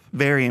impressive.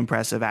 Very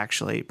impressive,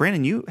 actually.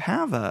 Brandon, you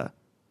have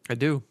I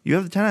do. You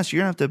have the XS.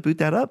 You're going to have to boot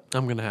that up.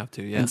 I'm going to have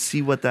to, yeah. And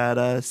see what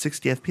that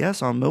 60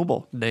 FPS on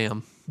mobile.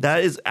 Damn.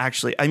 That is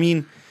actually, I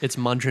mean... It's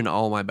munching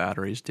all my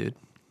batteries, dude.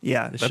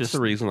 Yeah. That's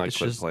the reason I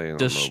quit playing on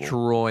mobile.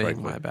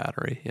 Destroying my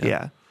battery.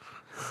 Yeah.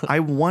 I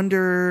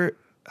wonder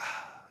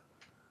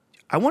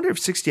if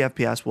 60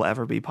 FPS will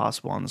ever be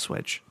possible on the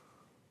Switch.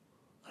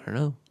 I don't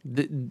know.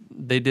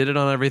 They did it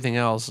on everything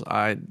else.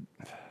 I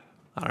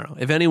don't know.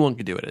 If anyone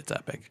could do it, it's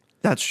Epic.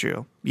 That's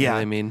true. Yeah. You know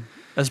what I mean?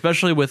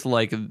 Especially with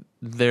like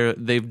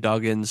they've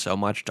dug in so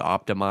much to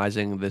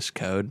optimizing this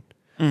code.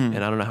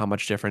 And I don't know how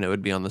much different it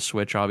would be on the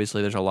Switch.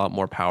 Obviously, there's a lot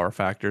more power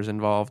factors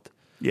involved.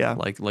 Yeah.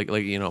 Like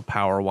you know,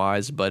 power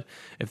wise. But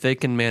if they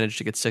can manage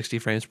to get 60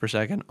 frames per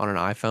second on an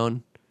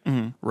iPhone,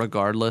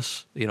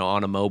 regardless, you know,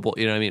 on a mobile,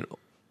 you know what I mean?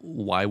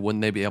 Why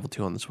wouldn't they be able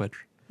to on the Switch?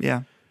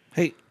 Yeah.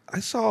 Hey,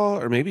 I saw,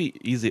 or maybe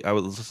I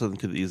was listening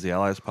to the Easy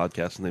Allies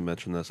podcast and they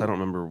mentioned this. I don't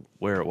remember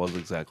where it was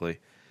exactly.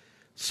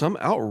 Some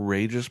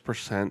outrageous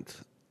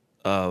percent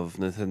of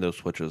Nintendo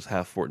Switches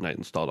have Fortnite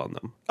installed on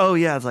them. Oh,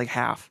 yeah. It's like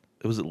half.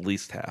 It was at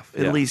least half.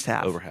 At least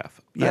half. Over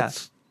half.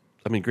 Yes.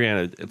 I mean,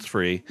 granted, it's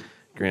free.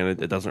 Granted,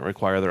 it doesn't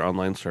require their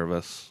online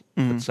service,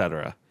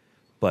 etc.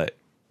 But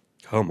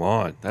come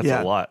on. That's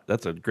a lot.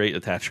 That's a great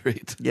attach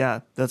rate. Yeah,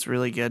 that's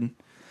really good.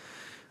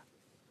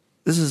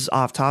 This is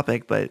off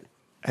topic, but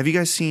have you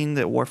guys seen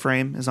that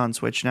Warframe is on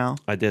Switch now?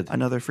 I did.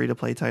 Another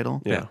free-to-play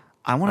title? Yeah.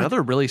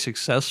 Another really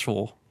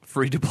successful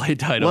free-to-play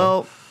title.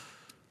 Well,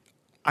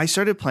 I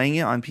started playing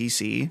it on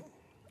PC.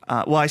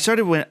 I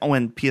started when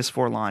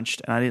PS4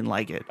 launched, and I didn't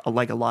like it,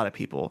 like a lot of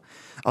people.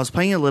 I was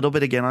playing it a little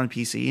bit again on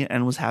PC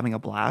and was having a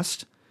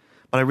blast,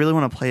 but I really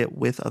want to play it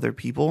with other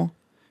people.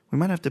 We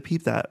might have to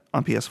peep that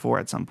on PS4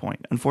 at some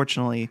point.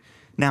 Unfortunately,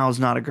 now is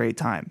not a great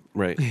time.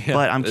 Right. Yeah.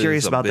 But I'm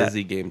curious about that.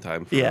 Busy game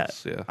time for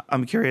us. Yeah.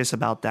 I'm curious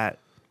about that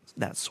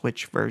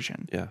Switch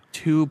version. Yeah.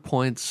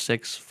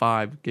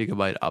 2.65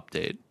 gigabyte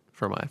update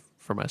for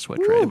my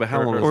Switch, right? But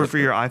how long or for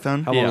your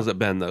iPhone? How long has it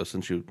been though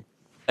since you?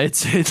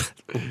 It's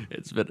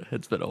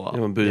been a while.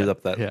 You haven't booted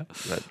up that. Yeah.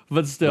 That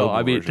but still,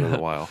 I mean, in a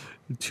while.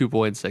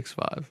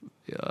 2.65.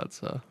 Yeah,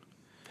 that's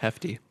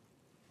hefty.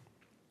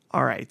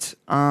 All right.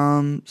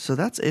 So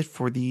that's it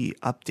for the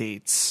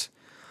updates.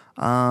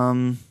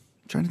 Trying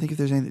to think if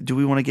there's anything. Do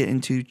we want to get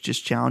into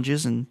just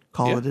challenges and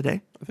call it a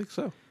day? I think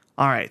so.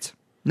 All right.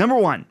 Number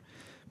 1,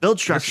 build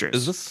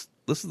structures. This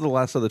is the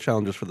last of the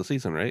challenges for the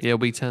season, right? Yeah,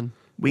 week 10.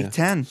 Week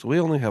 10. So we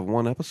only have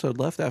one episode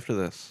left after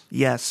this.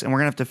 Yes, and we're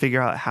going to have to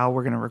figure out how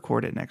we're going to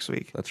record it next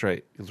week. That's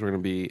right, because we're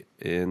going to be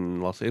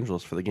in Los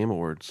Angeles for the Game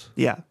Awards.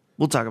 Yeah,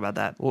 we'll talk about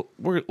that.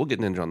 We'll get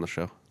Ninja on the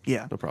show.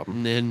 Yeah. No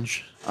problem.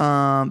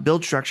 Ninja.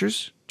 Build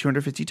structures,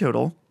 250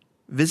 total.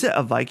 Visit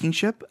a Viking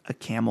ship, a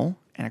camel,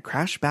 and a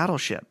crash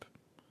battleship.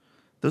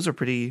 Those are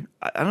pretty...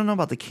 I don't know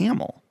about the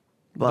camel,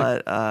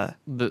 but...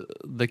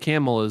 The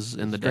camel is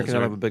in the Drinking desert.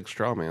 out of a big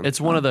straw, man.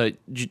 It's one of the...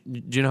 Do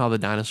you know how the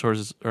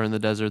dinosaurs are in the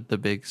desert? The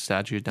big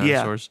statue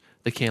dinosaurs? Yeah.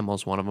 The camel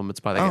is one of them. It's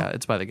by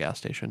the gas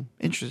station.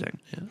 Interesting.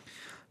 Yeah.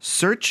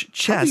 Search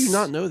chests. How do you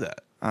not know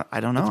that? I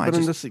don't know. It's been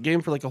in this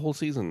game for like a whole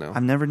season now.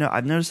 I've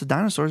noticed the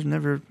dinosaurs. I've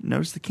never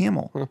noticed the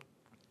camel.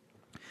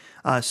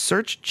 Huh.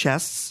 Search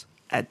chests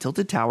at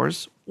Tilted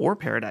Towers or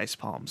Paradise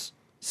Palms.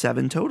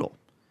 7 total.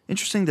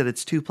 Interesting that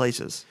it's 2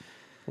 places.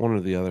 One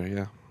or the other,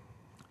 yeah.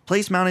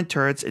 Place mounted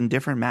turrets in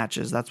different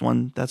matches.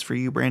 That's for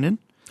you, Brandon.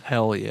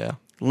 Hell yeah.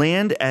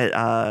 Land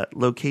at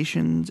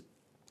locations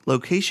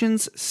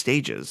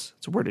stages.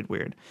 It's worded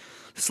weird.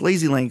 It's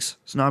Lazy Links,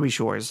 Snobby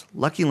Shores,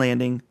 Lucky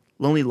Landing,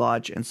 Lonely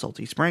Lodge, and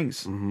Salty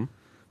Springs. Mm-hmm.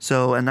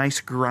 So a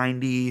nice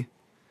grindy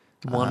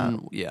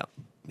one,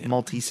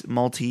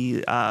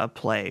 multi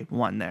play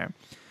one there.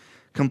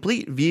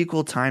 Complete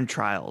vehicle time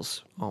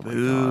trials. Oh my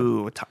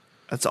god,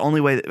 that's the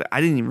only way.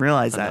 I didn't even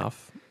realize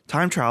enough. That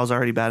time trials are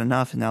already bad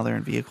enough, and now they're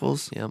in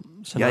vehicles. Yep.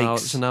 Yikes.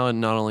 So now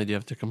not only do you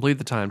have to complete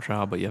the time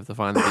trial, but you have to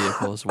find the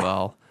vehicle as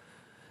well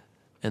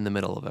in the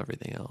middle of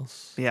everything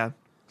else. Yeah.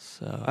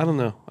 So I don't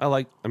know.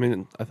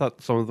 I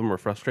thought some of them were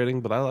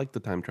frustrating, but I like the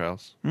time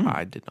trials.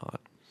 I did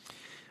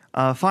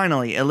not.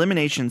 Finally,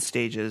 elimination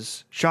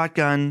stages: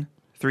 shotgun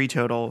 3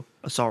 total,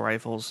 assault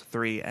rifles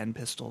 3, and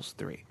pistols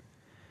 3.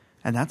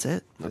 And that's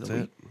it. That's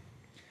it.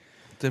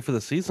 That's it for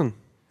the season.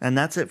 And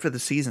that's it for the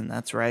season.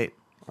 That's right.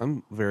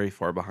 I'm very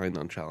far behind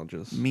on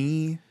challenges.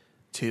 Me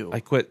too. I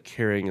quit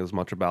caring as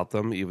much about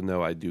them, even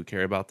though I do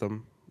care about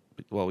them.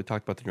 Well, we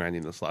talked about the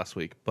grinding this last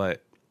week,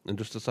 but I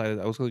just decided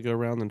I was going to go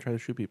around and try to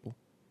shoot people.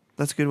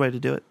 That's a good way to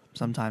do it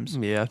sometimes.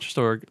 Yeah, just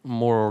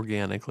more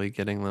organically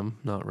getting them,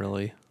 not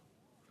really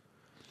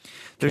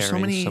There's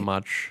so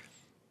much.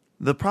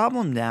 The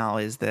problem now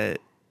is that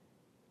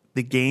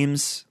the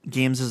games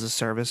as a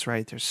service,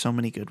 right? There's so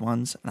many good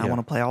ones, and I want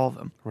to play all of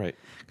them. Right.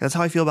 That's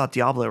how I feel about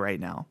Diablo right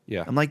now.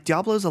 Yeah. I'm like,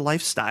 Diablo's a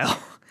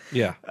lifestyle.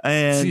 Yeah.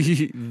 And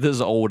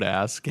this old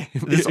ass game.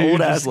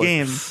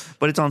 Game,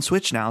 but it's on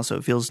Switch now, so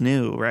it feels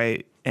new,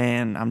 right?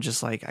 And I'm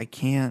just like, I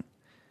can't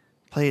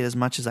play it as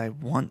much as I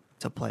want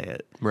to play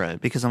it.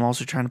 Right. Because I'm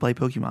also trying to play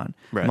Pokemon.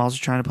 Right. I'm also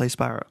trying to play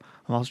Spyro.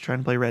 I'm also trying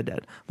to play Red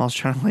Dead. I'm also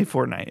trying to play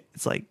Fortnite.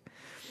 It's like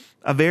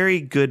a very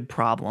good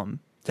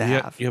problem to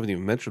have. You haven't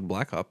even mentioned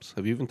Black Ops.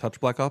 Have you even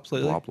touched Black Ops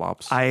lately?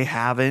 Blops. I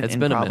haven't It's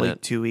in been a probably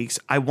minute. 2 weeks.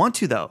 I want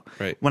to, though.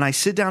 Right. When I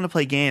sit down to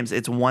play games,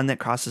 it's one that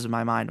crosses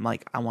my mind. I'm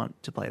like, I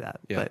want to play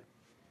that. Yeah. But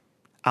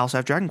I also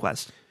have Dragon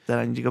Quest that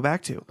I need to go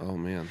back to. Oh,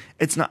 man.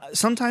 It's not.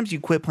 Sometimes you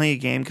quit playing a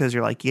game because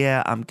you're like,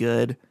 yeah, I'm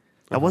good.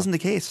 That wasn't the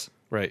case.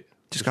 Right.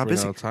 Just got ran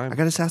busy. out of time. I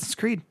got Assassin's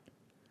Creed.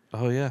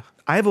 Oh, yeah.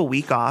 I have a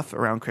week off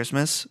around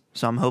Christmas,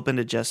 so I'm hoping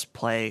to just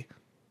play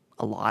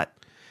a lot.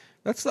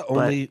 That's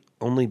the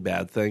only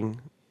bad thing.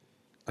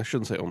 I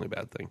shouldn't say only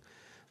bad thing.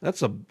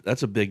 That's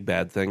a big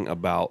bad thing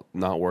about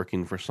not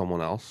working for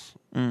someone else.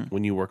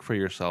 When you work for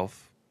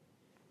yourself,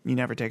 You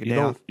never take a day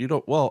off. You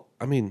don't. Well,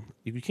 I mean,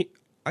 you can't.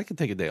 I can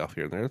take a day off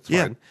here and there. That's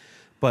Yeah. fine.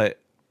 But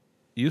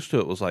used to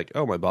it was like,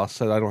 oh, my boss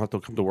said I don't have to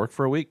come to work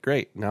for a week.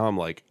 Great. Now I'm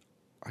like,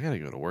 I got to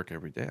go to work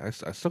every day. I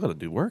still got to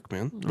do work,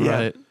 man. Yeah.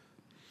 Right.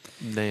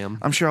 Damn.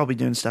 I'm sure I'll be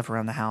doing stuff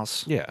around the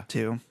house. Yeah.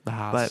 Too. The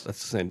house. But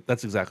That's the same.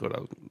 That's exactly what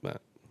I was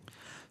meant.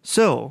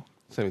 so,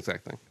 Same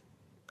exact thing.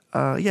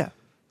 yeah.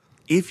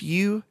 If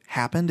you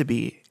happen to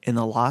be in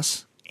the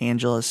Los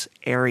Angeles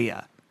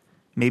area,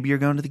 maybe you're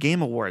going to the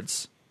Game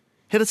Awards,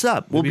 hit us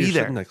up. We'll Maybe be you're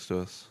there. sitting next to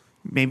us.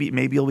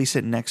 Maybe you'll be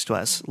sitting next to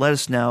us. Let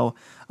us know.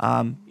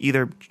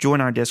 Either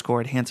join our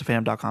Discord,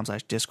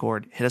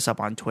 handsomefandom.com/Discord. Hit us up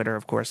on Twitter,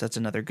 of course. That's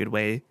another good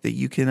way that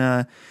you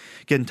can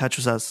get in touch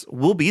with us.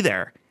 We'll be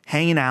there,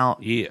 hanging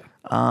out. Yeah.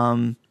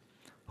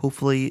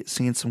 Hopefully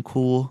seeing some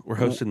cool... We're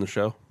hosting the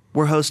show.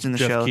 We're hosting the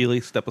Jeff show.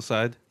 Keighley, step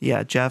aside.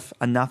 Yeah, Jeff,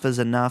 enough is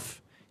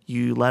enough.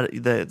 You let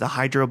the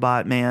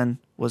Hydrobot man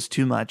was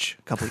too much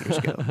a couple years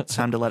ago. It's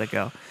time to let it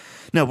go.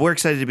 No, we're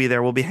excited to be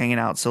there. We'll be hanging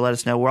out, so let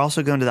us know. We're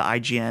also going to the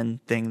IGN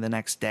thing the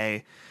next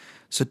day.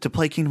 So to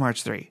play Kingdom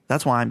Hearts 3.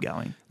 That's why I'm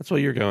going. That's why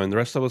you're going. The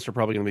rest of us are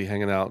probably going to be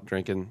hanging out,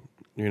 drinking.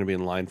 You're going to be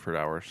in line for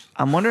hours.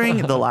 I'm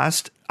wondering, the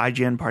last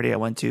IGN party I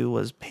went to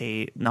was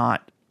paid,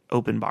 not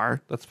open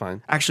bar. That's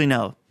fine. Actually,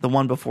 no, the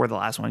one before the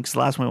last one, because the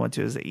last one we went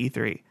to was the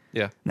E3.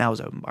 Yeah. Now it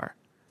was open bar.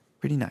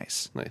 Pretty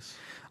nice. Nice.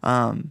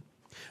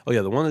 Oh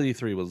yeah, the one at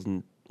E3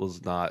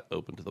 was not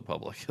open to the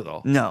public at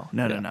all. No.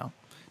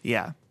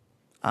 Yeah.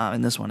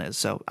 And this one is.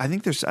 So I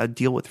think there's a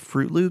deal with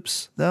Fruit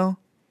Loops, though,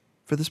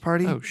 for this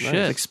party. Oh, shit.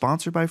 It's like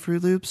sponsored by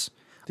Fruit Loops.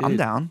 Dude, I'm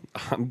down,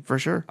 for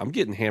sure. I'm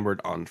getting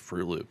hammered on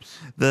Fruit Loops.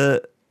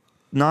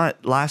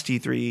 Not last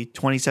E3,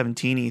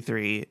 2017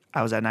 E3,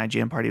 I was at an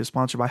IGN party. It was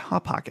sponsored by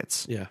Hot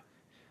Pockets. Yeah.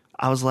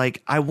 I was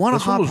like, I want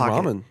This a Hot one was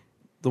Pocket. ramen.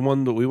 The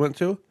one that we went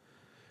to.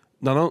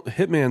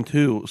 Hitman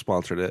 2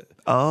 sponsored it.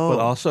 Oh. But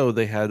also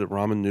they had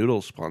ramen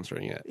noodles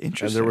sponsoring it.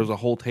 Interesting. And there was a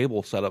whole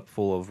table set up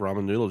full of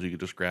ramen noodles you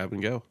could just grab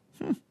and go.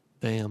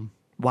 Damn.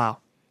 Wow.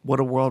 What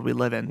a world we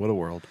live in. What a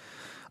world.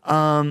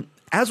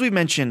 As we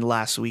mentioned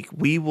last week,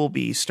 we will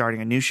be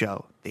starting a new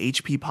show, the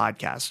HP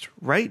Podcast.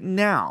 Right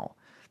now,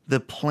 the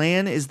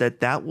plan is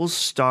that will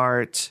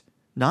start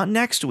not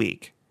next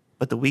week,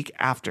 but the week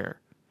after.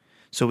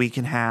 So we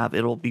can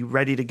it'll be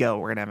ready to go.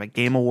 We're going to have a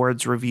Game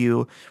Awards review.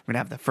 We're going to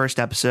have the first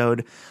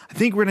episode. I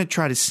think we're going to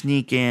try to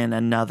sneak in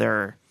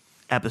another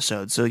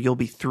episode. So you'll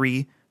be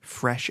 3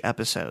 fresh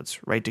episodes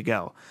ready to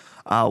go.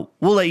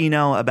 We'll let you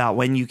know about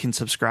when you can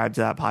subscribe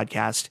to that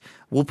podcast.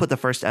 We'll put the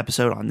first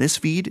episode on this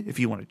feed if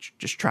you want to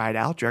just try it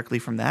out directly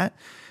from that.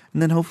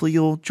 And then hopefully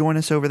you'll join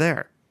us over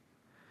there.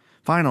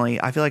 Finally,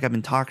 I feel like I've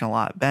been talking a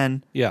lot.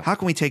 Ben, Yeah. How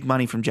can we take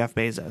money from Jeff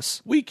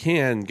Bezos? We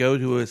can go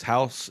to his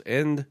house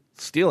and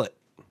steal it.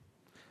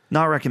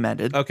 Not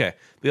recommended. Okay.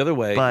 The other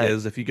way But-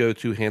 is if you go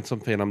to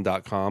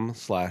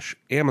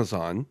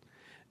handsomephantom.com/Amazon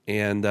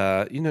and,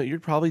 you're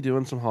probably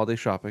doing some holiday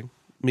shopping.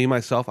 Me,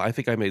 myself, I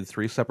think I made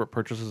 3 separate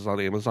purchases on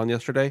Amazon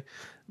yesterday.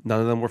 None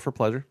of them were for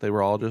pleasure. They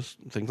were all just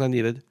things I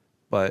needed.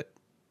 But,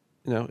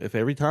 if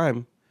every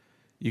time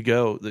you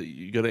go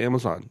to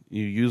Amazon,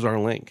 you use our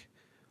link,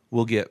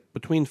 we'll get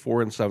between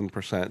 4 and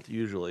 7%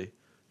 usually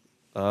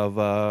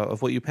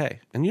of what you pay.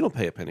 And you don't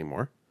pay a penny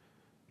more.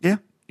 Yeah.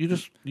 You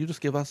just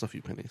give us a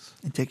few pennies.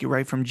 And take it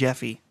right from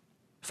Jeffy.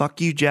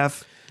 Fuck you,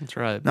 Jeff. That's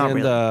right. Not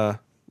really.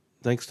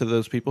 Thanks to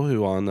those people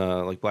who on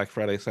like Black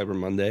Friday, Cyber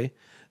Monday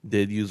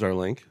did use our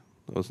link.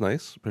 That was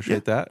nice.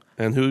 Appreciate that.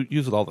 And who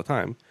use it all the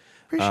time.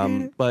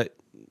 Appreciate it. But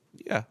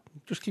yeah,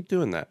 just keep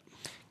doing that.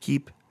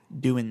 Keep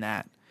doing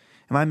that.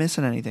 Am I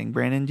missing anything?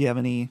 Brandon, do you have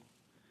any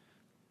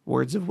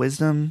words of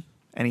wisdom?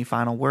 Any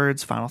final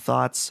words, final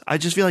thoughts? I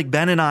just feel like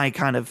Ben and I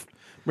kind of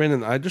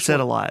Brandon, I just said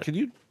a lot. Could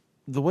you,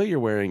 the way you're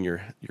wearing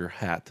your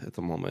hat at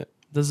the moment.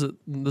 This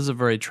is a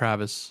very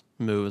Travis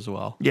move as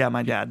well. Yeah,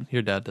 my dad.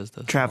 Your dad does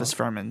this. Travis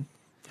Furman,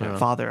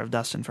 father of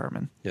Dustin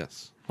Furman.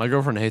 Yes. My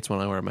girlfriend hates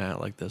when I wear my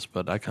hat like this,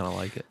 but I kind of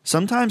like it.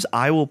 Sometimes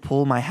I will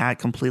pull my hat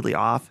completely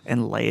off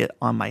and lay it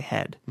on my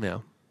head. Yeah.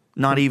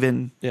 Not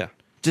even. Yeah.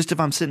 Just if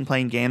I'm sitting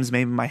playing games,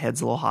 maybe my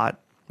head's a little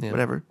hot. Yeah.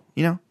 Whatever.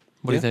 You know?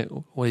 What do you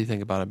think? What do you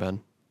think about it, Ben?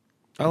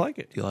 I like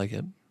it. Do you like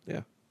it?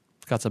 Yeah.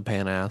 It's got some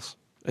pan ass.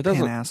 It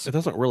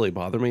doesn't really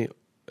bother me.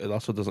 It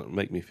also doesn't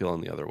make me feel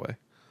any other way.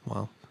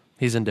 Wow.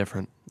 He's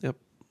indifferent. Yep.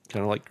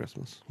 Kind of like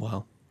Christmas.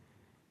 Wow.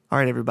 All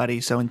right,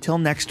 everybody. So until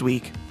next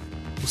week,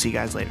 we'll see you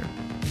guys later.